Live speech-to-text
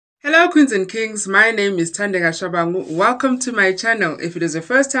Hello Queens and Kings, my name is Thandeka Shabangu. Welcome to my channel. If it is your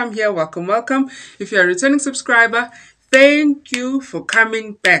first time here, welcome. If you're a returning subscriber, thank you for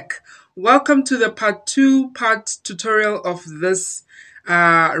coming back. Welcome to the part 2 tutorial of this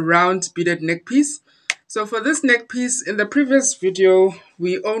round beaded neck piece. So for this neck piece, in the previous video,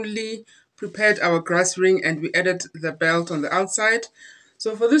 we only prepared our grass ring and we added the belt on the outside.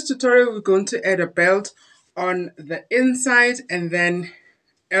 So for this tutorial, we're going to add a belt on the inside and then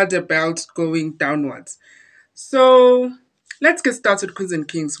add a belt going downwards. So let's get started, Queens and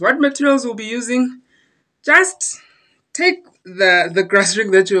Kings. What materials we'll be using? Just take the grass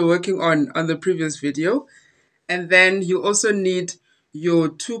ring that you were working on the previous video, and then you also need your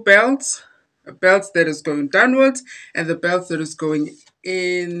two belts, a belt that is going downwards and the belt that is going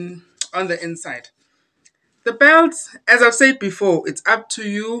in on the inside. The belts, as I've said before, it's up to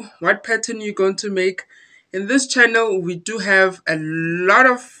you what pattern you're going to make. In this channel, we do have a lot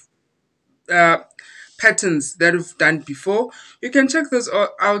of patterns that we've done before. You can check those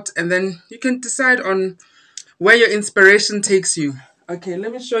out and then you can decide on where your inspiration takes you. Okay,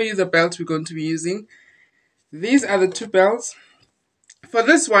 let me show you the belt we're going to be using. These are the two belts. For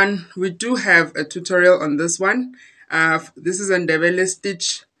this one, we do have a tutorial on this one. This is a Ndebele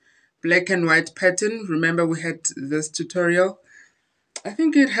stitch black and white pattern. Remember, we had this tutorial. I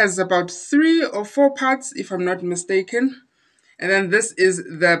think it has about 3 or 4 parts, if I'm not mistaken. And then this is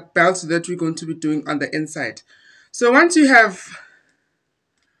the belt that we're going to be doing on the inside. So once you have,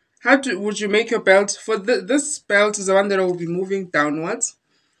 would you make your belt? For this belt is the one that I will be moving downwards.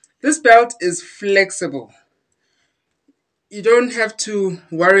 This belt is flexible. You don't have to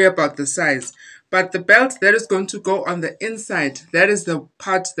worry about the size. But the belt that is going to go on the inside, that is the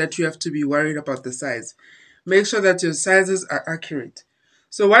part that you have to be worried about the size. Make sure that your sizes are accurate.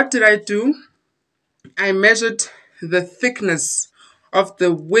 So what did I do? I measured the thickness of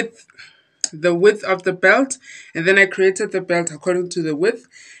the width of the belt, and then I created the belt according to the width,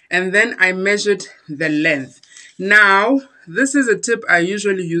 and then I measured the length. Now, this is a tip I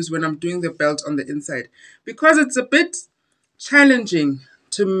usually use when I'm doing the belt on the inside, because it's a bit challenging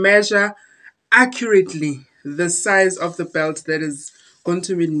to measure accurately the size of the belt that is going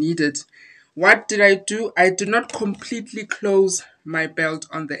to be needed. What did I do? I did not completely close my belt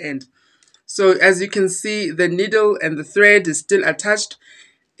on the end. So as you can see, the needle and the thread is still attached.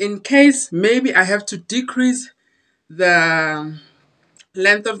 In case maybe I have to decrease the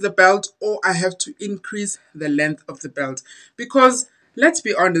length of the belt, or I have to increase the length of the belt. Because let's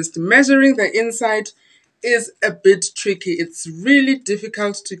be honest, measuring the inside is a bit tricky. It's really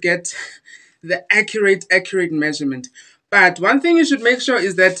difficult to get the accurate measurement. But one thing you should make sure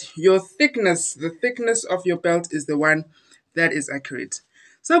is that your thickness, the thickness of your belt is the one that is accurate.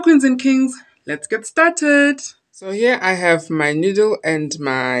 So Queens and Kings, let's get started. So here I have my needle and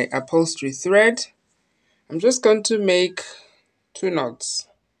my upholstery thread. I'm just going to make 2 knots.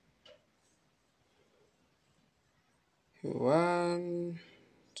 1,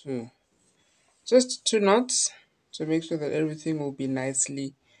 2. Just 2 knots to make sure that everything will be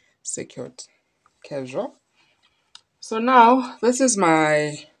nicely secured. Casual. So now this is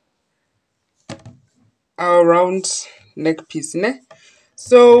our round neck piece.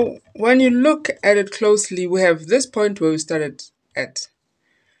 So when you look at it closely, we have this point where we started at.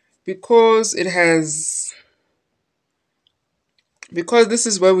 Because this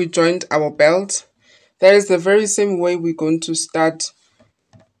is where we joined our belt, that is the very same way we're going to start,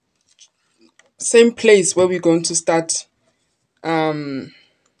 same place where we're going to start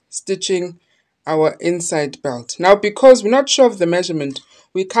stitching our inside belt. Now, because we're not sure of the measurement,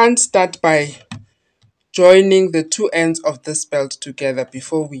 we can't start by joining the 2 ends of this belt together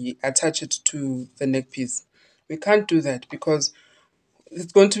before we attach it to the neck piece. We can't do that because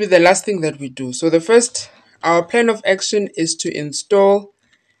it's going to be the last thing that we do. So our plan of action is to install.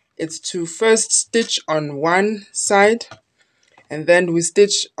 It's to first stitch on one side, and then we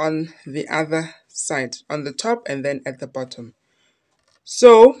stitch on the other side, on the top and then at the bottom.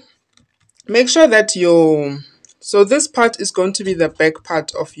 So make sure that so this part is going to be the back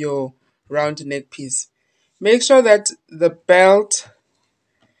part of your round neck piece. Make sure that the belt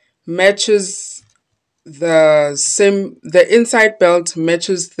matches the inside belt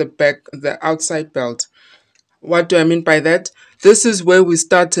matches the outside belt. What do I mean by that? This is where we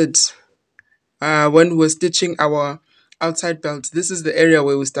started when we were stitching our outside belt. This is the area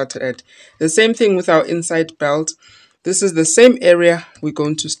where we started at. The same thing with our inside belt. This is the same area we're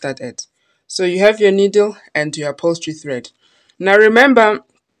going to start at. So you have your needle and your upholstery thread. Now remember,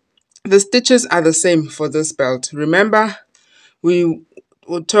 the stitches are the same for this belt. Remember, we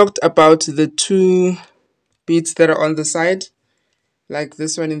talked about the 2 beads that are on the side. like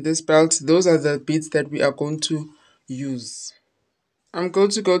this one in this belt. Those are the beads that we are going to use. I'm going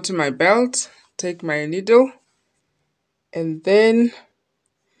to go to my belt, take my needle, and then,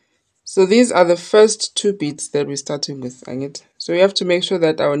 so these are the first two beads that we're starting with, Angit. So we have to make sure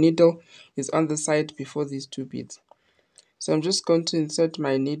that our needle is on the side before these two beads. So I'm just going to insert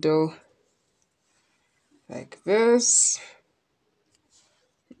my needle like this.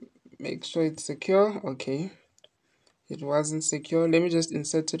 Make sure it's secure. Okay, it wasn't secure. Let me just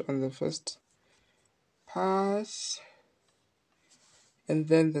insert it on the first pass, and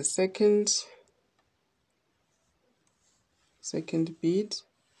then the second bead.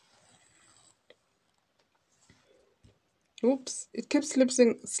 Oops, it keeps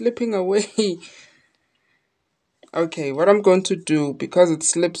slipping away. Okay, what I'm going to do, because it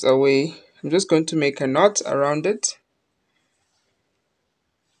slips away, I'm just going to make a knot around it,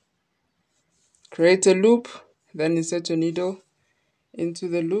 create a loop, then insert your needle into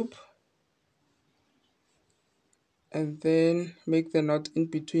the loop, and then make the knot in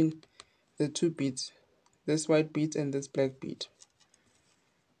between the two beads, this white bead and this black bead.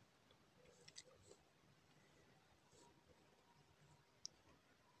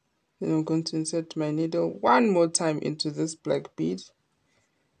 Then I'm going to insert my needle one more time into this black bead.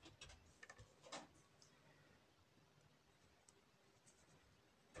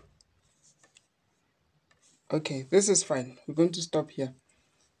 Okay, this is fine. We're going to stop here.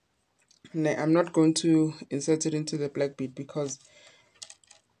 I'm not going to insert it into the black bead because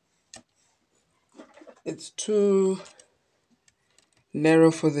it's too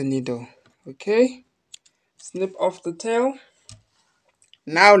narrow for the needle. Okay, snip off the tail.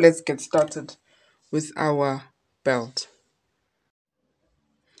 Now let's get started with our belt.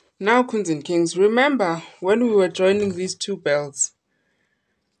 Now, queens and kings, remember when we were joining these two belts,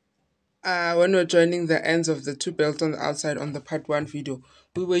 when we were joining the ends of the two belts on the outside on the part 1 video,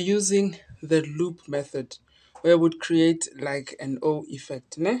 we were using the loop method where we would create like an O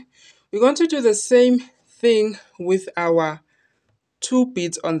effect. Ne? We're going to do the same thing with our two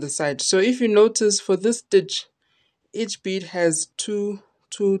beads on the side. So if you notice, for this stitch, each bead has two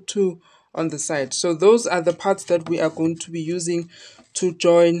on the side. So those are the parts that we are going to be using to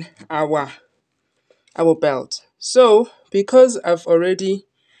join our belt. So because I've already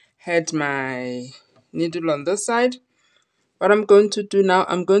had my needle on this side, what I'm going to do now,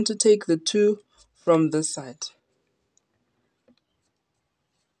 I'm going to take the two from this side.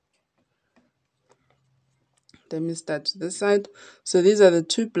 Let me start this side. So these are the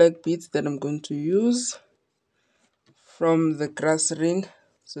two black beads that I'm going to use from the grass ring.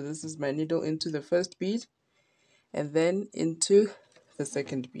 So this is my needle into the first bead and then into the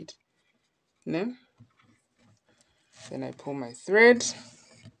second bead. Then I pull my thread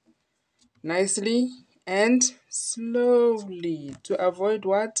nicely and slowly to avoid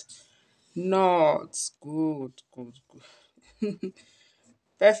what? Knots. Good.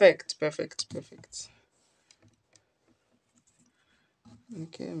 Perfect.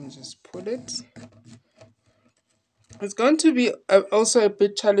 Okay, let me just pull it. It's going to be also a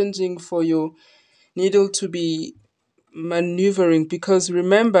bit challenging for your needle to be maneuvering, because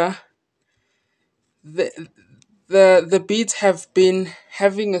remember, the beads have been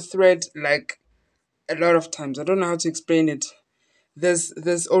having a thread like a lot of times. I don't know how to explain it.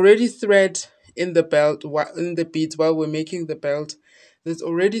 There's already thread in the belt, in the beads while we're making the belt. There's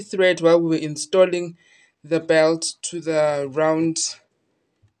already thread while we're installing the belt to the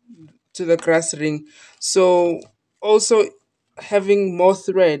grass ring. So also having more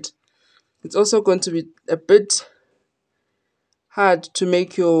thread, it's also going to be a bit hard to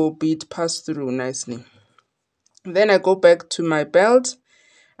make your bead pass through nicely. Then I go back to my belt.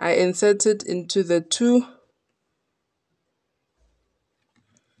 I insert it into the two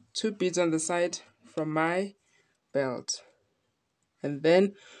beads on the side from my belt. And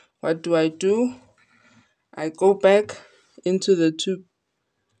then what do? I go back into the two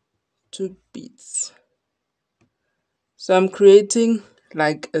beads. So I'm creating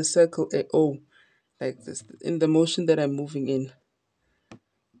like a circle, a O, like this, in the motion that I'm moving in.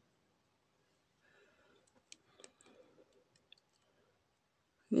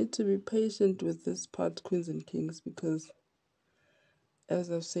 Need to be patient with this part, queens and kings, because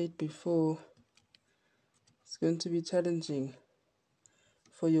as I've said before, it's going to be challenging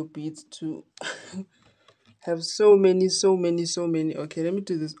for your beads to have so many. Okay, let me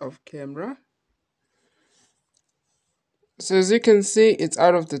do this off camera. So as you can see, it's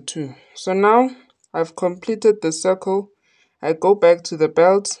out of the two. So now I've completed the circle. I go back to the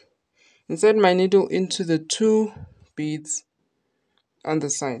belt, insert my needle into the two beads on the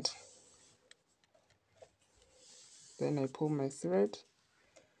side. Then I pull my thread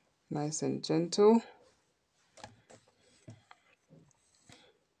Nice and gentle.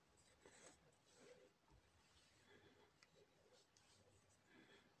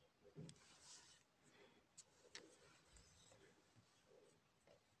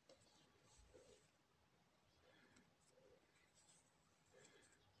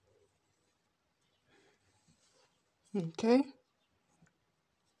 Okay.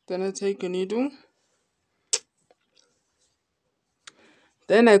 Then I take a needle.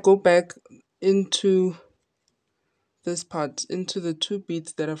 Then I go back into this part, into the two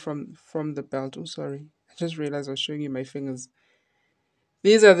beads that are from the belt. Oh, sorry. I just realized I was showing you my fingers.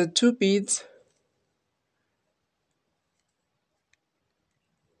 These are the two beads.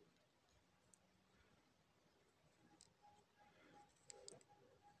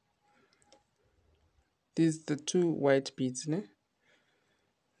 These are the two white beads, ne?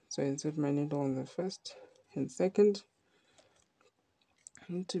 So I insert my needle on the first and second.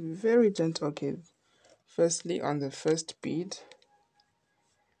 I need to be very gentle. Okay. Firstly on the first bead.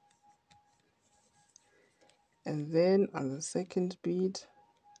 And then on the second bead.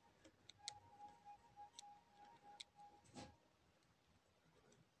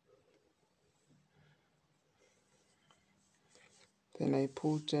 Then I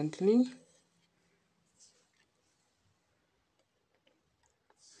pull gently.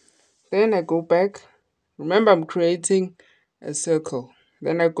 Then I go back. Remember, I'm creating a circle.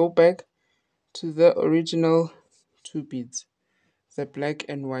 Then I go back to the original two beads, the black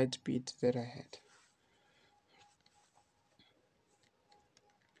and white bead that I had.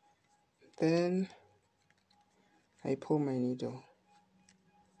 Then I pull my needle.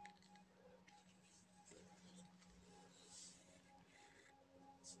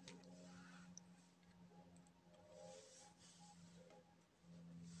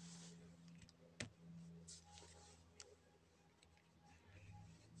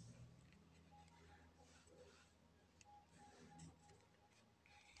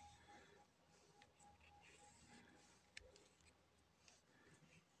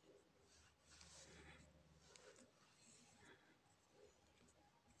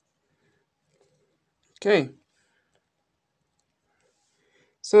 Okay.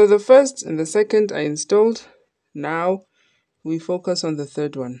 So the first and the second I installed. Now we focus on the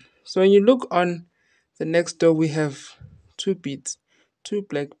third one. So when you look on the next door, we have two beads, two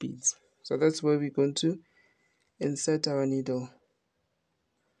black beads. So that's where we're going to insert our needle.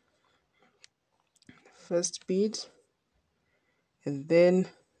 First bead and then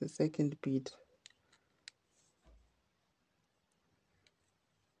the second bead.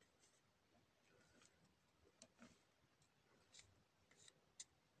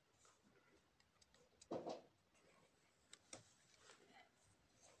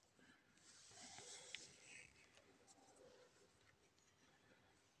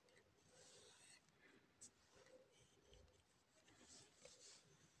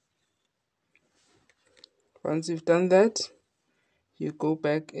 Once you've done that, you go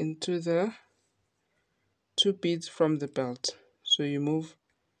back into the two beads from the belt. So you move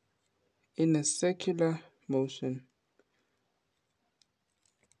in a circular motion.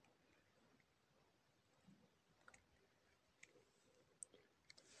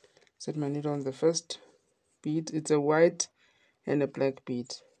 Set my needle on the first bead. It's a white and a black bead.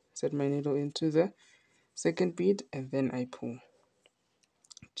 Set my needle into the second bead and then I pull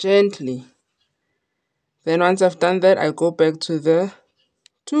gently. Then once I've done that, I go back to the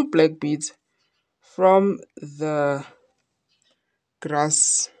two black beads from the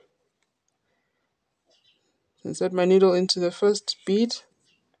grass. Insert my needle into the first bead.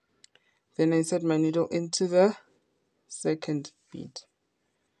 Then I insert my needle into the second bead.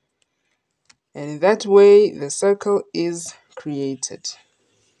 And in that way, the circle is created.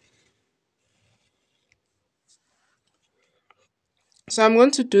 So I'm going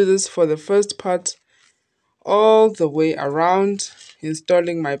to do this for the first part all the way around,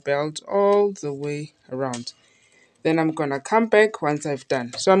 installing my belt all the way around. Then I'm going to come back once I've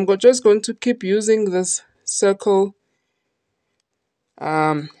done. So I'm just going to keep using this circle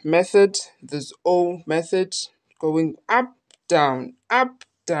method, this O method, going up, down,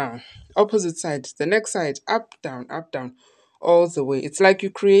 opposite side, the next side, up, down, all the way. It's like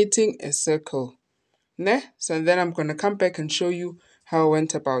you're creating a circle. Ne? So then I'm going to come back and show you how I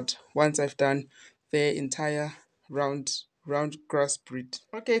went about once I've done the entire round grass breed.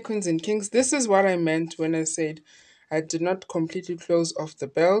 Okay, queens and kings, this is what I meant when I said I did not completely close off the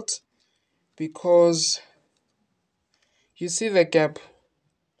belt, because you see the gap.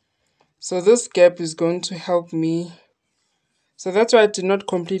 So this gap is going to help me. So that's why I did not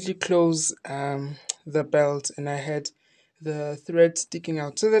completely close the belt, and I had the thread sticking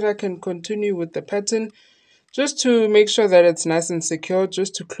out so that I can continue with the pattern, just to make sure that it's nice and secure,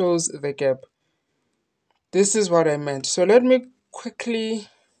 just to close the gap. This is what I meant. So let me quickly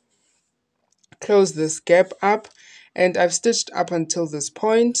close this gap up, and I've stitched up until this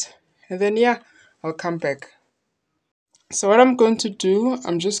point, and then yeah, I'll come back. So what I'm going to do,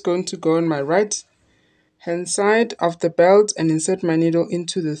 I'm just going to go on my right hand side of the belt and insert my needle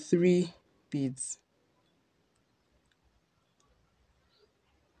into the 3 beads.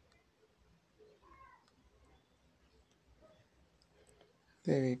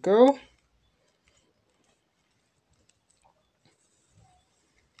 There we go.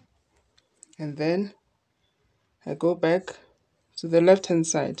 And then I go back to the left hand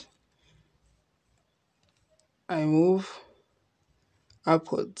side. I move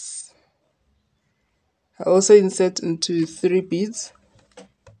upwards. I also insert into 3 beads.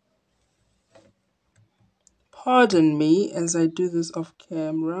 Pardon me as I do this off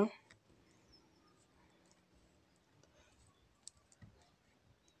camera.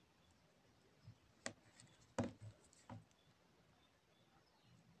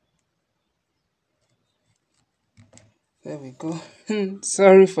 There we go.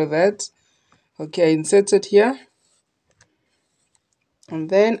 Sorry for that. Okay, I insert it here. And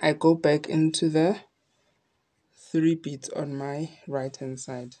then I go back into the 3 beads on my right hand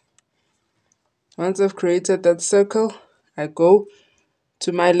side. Once I've created that circle, I go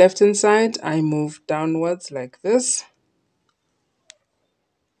to my left hand side. I move downwards like this.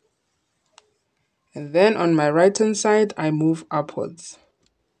 And then on my right hand side, I move upwards.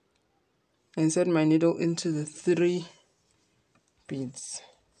 I insert my needle into the 3 beads.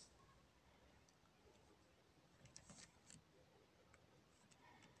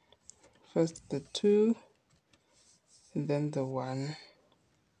 First the 2, and then the 1.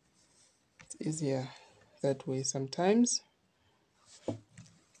 It's easier that way sometimes.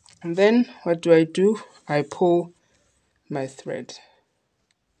 And then what do? I pull my thread.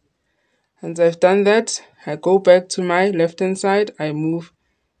 Once I've done that, I go back to my left hand side, I move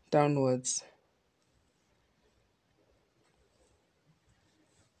downwards.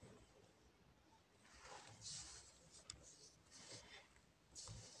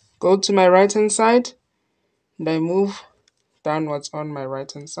 Go to my right hand side, and I move downwards on my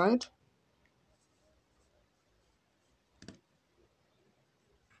right hand side.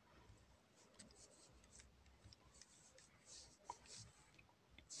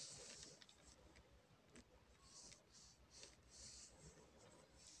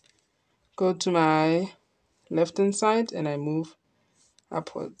 Go to my left hand side and I move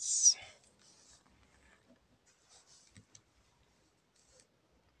upwards.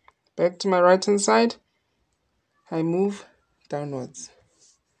 Back to my right hand side, I move downwards.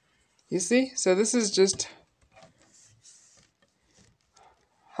 You see? So this is just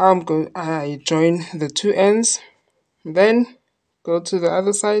how I join the 2 ends. Then go to the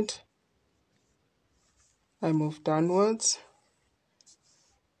other side, I move downwards.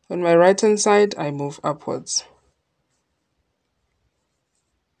 On my right hand side, I move upwards.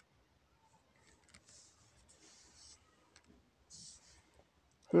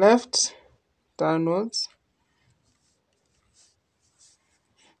 Left, downwards.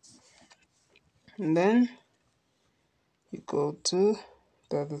 And then you go to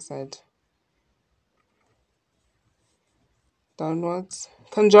the other side. Downwards.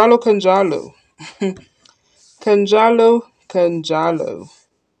 Kanjalo, kanjalo. Kanjalo, kanjalo.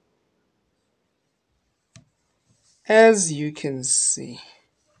 As you can see.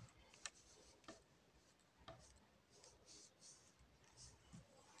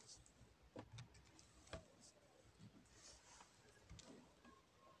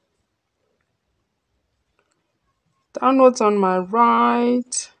 Downwards on my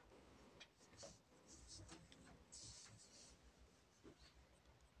right.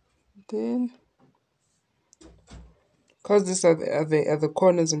 Then, because these are the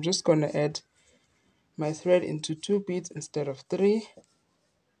corners, I'm just going to add my thread into 2 beads instead of 3.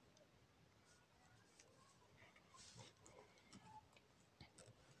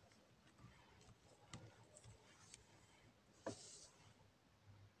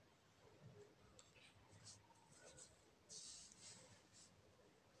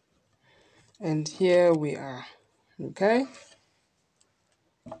 And here we are. Okay.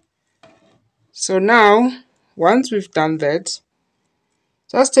 So now, once we've done that,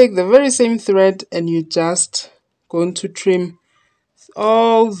 just take the very same thread and you just going to trim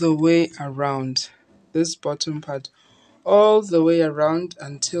all the way around this bottom part, all the way around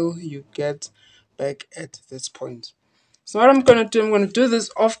until you get back at this point. So what I'm going to do, I'm going to do this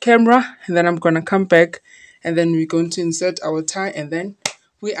off camera, and then I'm going to come back and then we're going to insert our tie, and then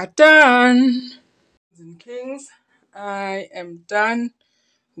we are done. And kings, I am done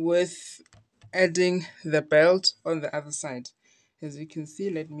with adding the belt on the other side. As you can see,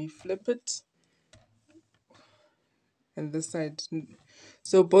 let me flip it, and this side,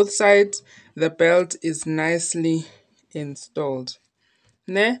 so both sides the belt is nicely installed.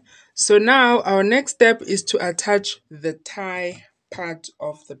 Ne? So now our next step is to attach the tie part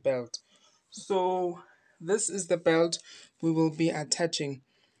of the belt. So this is the belt we will be attaching.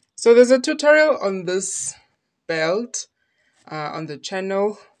 So there's a tutorial on this belt on the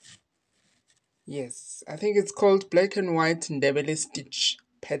channel. Yes, I think it's called Black and White Ndebele Stitch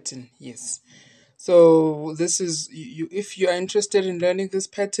Pattern. Yes. So this is, if you are interested in learning this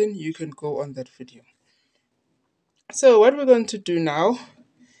pattern, you can go on that video. So what we're going to do now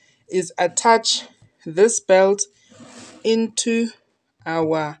is attach this belt into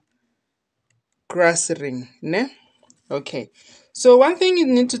our grass ring. Ne? Okay. So one thing you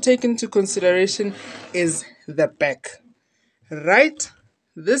need to take into consideration is the back. Right?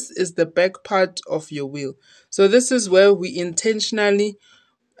 This is the back part of your wheel. So this is where we intentionally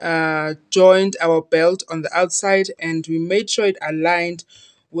joined our belt on the outside, and we made sure it aligned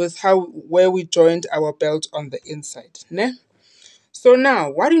with where we joined our belt on the inside. Ne? So now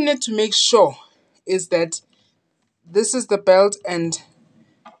what you need to make sure is that this is the belt, and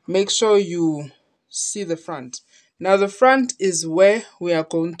make sure you see the front. Now the front is where we are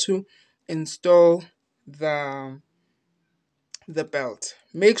going to install the belt.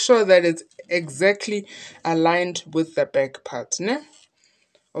 Make sure that it's exactly aligned with the back part. Ne?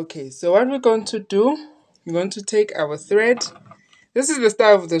 Okay, so what we're going to do, we're going to take our thread. This is the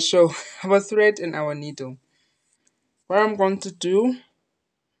start of the show. Our thread and our needle. What I'm going to do,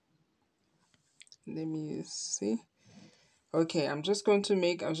 let me see. Okay, I just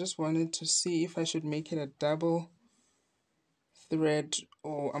wanted to see if I should make it a double thread,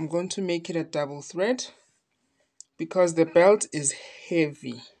 or I'm going to make it a double thread because the belt is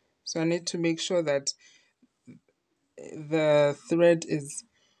heavy. So I need to make sure that the thread is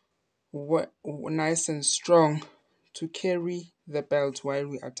nice and strong to carry the belt while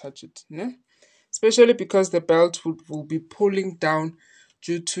we attach it. Ne? Especially because the belt will be pulling down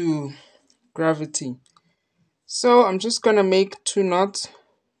due to gravity. So I'm just gonna make 2 knots.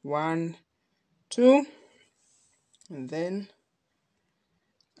 1, 2, and then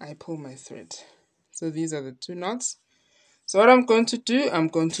I pull my thread. So these are the 2 knots. So what I'm going to do, I'm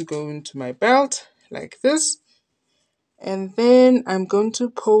going to go into my belt like this, and then I'm going to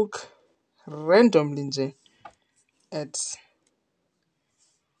poke randomly at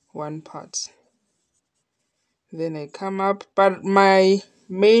one part. Then I come up, but my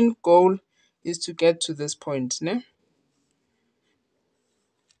main goal is to get to this point. Ne?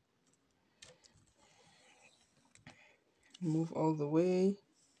 Move all the way.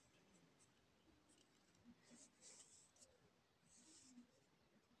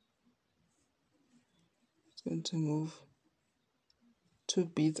 It's going to move 2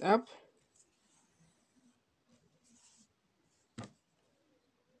 beads up.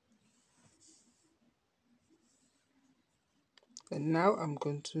 And now I'm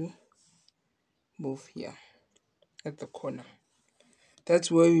going to move here at the corner. That's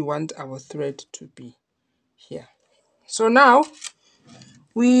where we want our thread to be, here. So now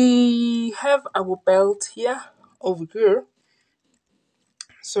we have our belt here, over here.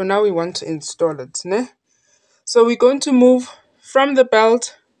 So now we want to install it. Ne? So we're going to move from the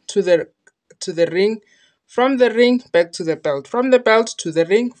belt to the ring, from the ring back to the belt, from the belt to the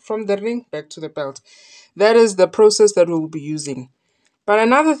ring, from the ring back to the belt. That is the process that we will be using. But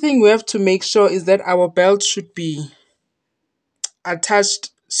another thing we have to make sure is that our belt should be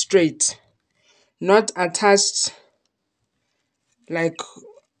attached straight, not attached like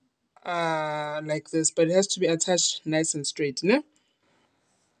this, but it has to be attached nice and straight. Ne?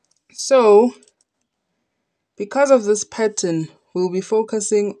 So because of this pattern, we'll be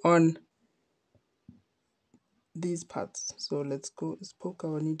focusing on these parts. So let's poke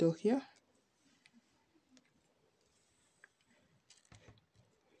our needle here.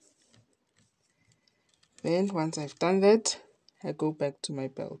 Then once I've done that, I go back to my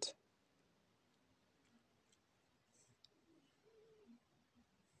belt.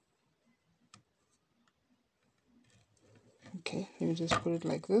 Okay, let me just put it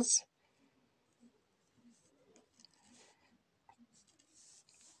like this.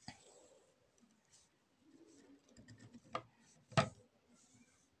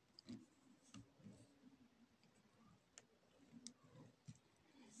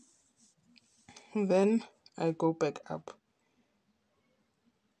 And then I go back up.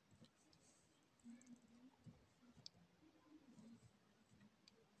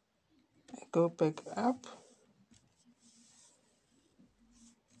 go back up,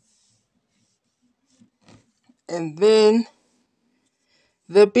 and then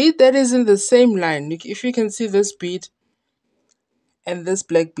the bead that is in the same line, if you can see this bead and this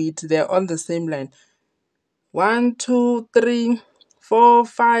black bead, they're on the same line. 1, 2, 3, 4,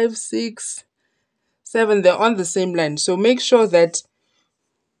 5, 6, 7, they're on the same line. So make sure that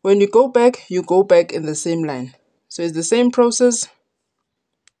when you go back in the same line. So it's the same process.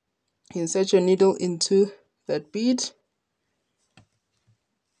 Insert your needle into that bead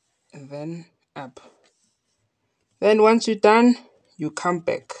and then up. Then once you're done, you come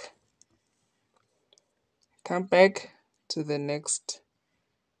back. Come back to the next,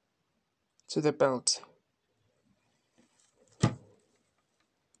 to the belt.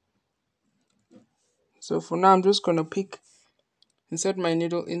 So for now, I'm just going to insert my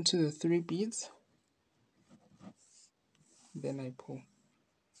needle into the 3 beads. Then I pull.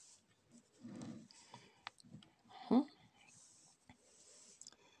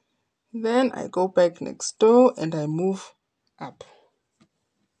 Then I go back next door and I move up.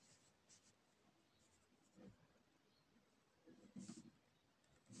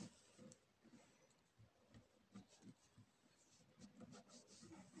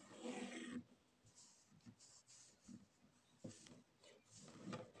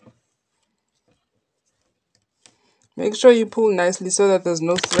 Make sure you pull nicely so that there's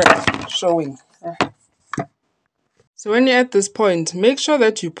no thread showing. So when you're at this point, make sure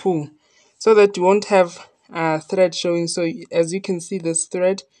that you pull so that you won't have thread showing. So as you can see, this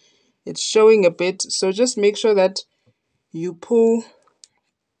thread, it's showing a bit. So just make sure that you pull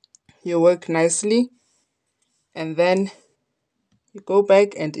your work nicely, and then you go back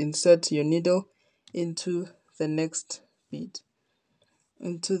and insert your needle into the next bead,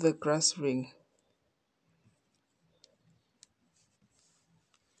 into the grass ring.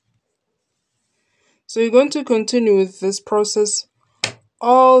 So you're going to continue with this process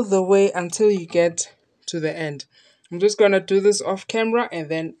all the way until you get to the end. I'm just going to do this off camera and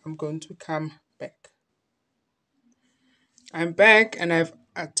then I'm going to come back. I'm back and I've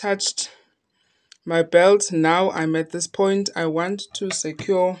attached my belt. Now I'm at this point. I want to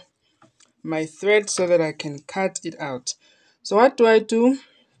secure my thread so that I can cut it out. So what do?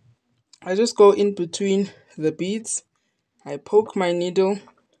 I just go in between the beads. I poke my needle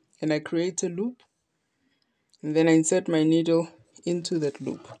and I create a loop. And then I insert my needle into that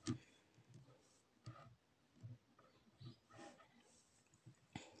loop.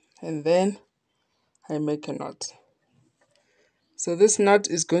 And then I make a knot. So this knot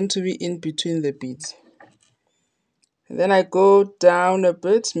is going to be in between the beads. And then I go down a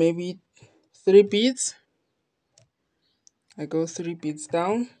bit, maybe 3 beads. I go 3 beads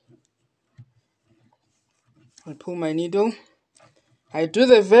down. I pull my needle. I do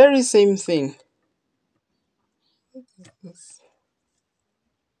the very same thing.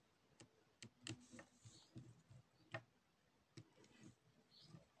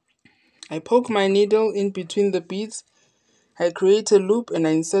 I poke my needle in between the beads. I create a loop and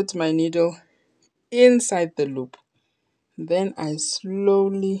I insert my needle inside the loop. Then I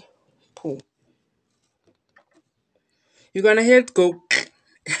slowly pull. You're gonna hear it go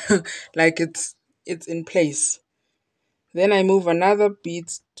like it's in place. Then I move another 2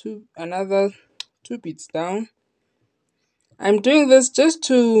 beads down. I'm doing this just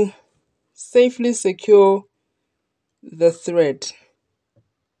to safely secure the thread.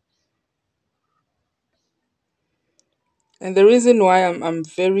 And the reason why I'm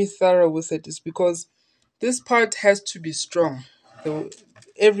very thorough with it is because this part has to be strong.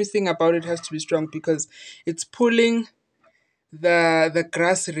 Everything about it has to be strong because it's pulling the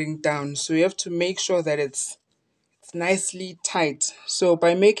grass ring down. So you have to make sure that it's nicely tight. So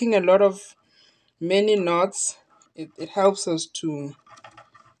by making a lot of many knots, it helps us to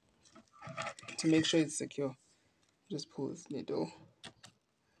make sure it's secure. Just pull this needle.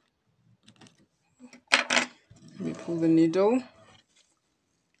 Let me pull the needle.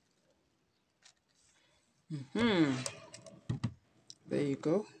 There you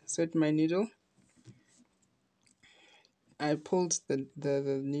go. Set my needle. I pulled the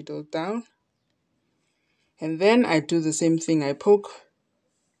needle down. And then I do the same thing. I poke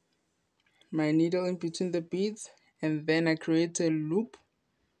my needle in between the beads. And then I create a loop.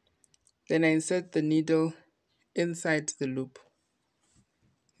 Then I insert the needle inside the loop.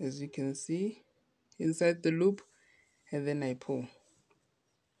 As you can see, inside the loop. And then I pull.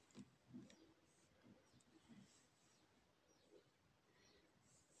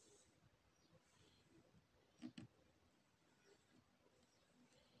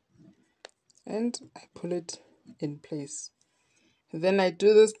 And I pull it in place. Then I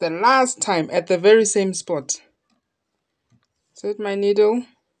do this the last time at the very same spot. Set my needle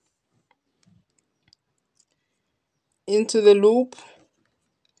into the loop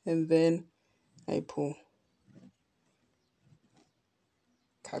and then I pull.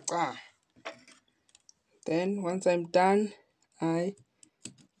 Kaka. Then once I'm done, I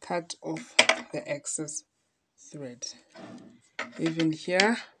cut off the excess thread. Even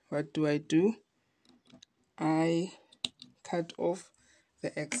here, what do? I cut off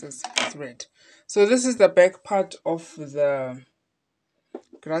the excess thread. So this is the back part of the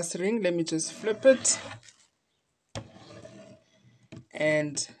grass ring. Let me just flip it.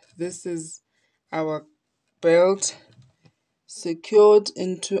 And this is our belt secured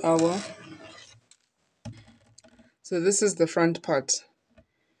into our, so this is the front part.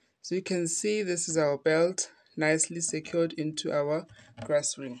 So you can see this is our belt nicely secured into our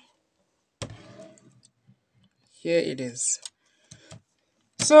grass ring. Here it is.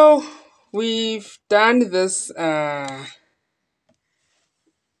 So we've done this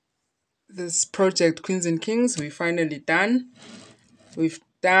this project Queens and Kings. We're finally done. We've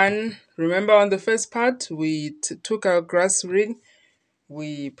done, remember on the first part, we took our grass ring,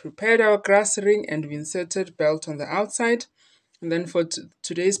 we prepared our grass ring and we inserted belt on the outside. And then for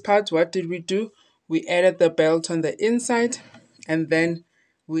today's part, what did we do? We added the belt on the inside and then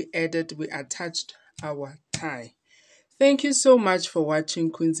we attached our tie. Thank you so much for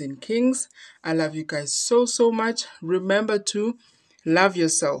watching Queens and Kings. I love you guys so much. Remember to love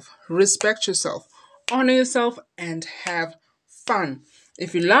yourself, respect yourself, honor yourself, and have fun.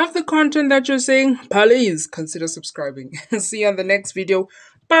 If you love the content that you're seeing, please consider subscribing. See you on the next video.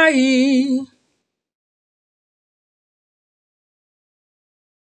 Bye.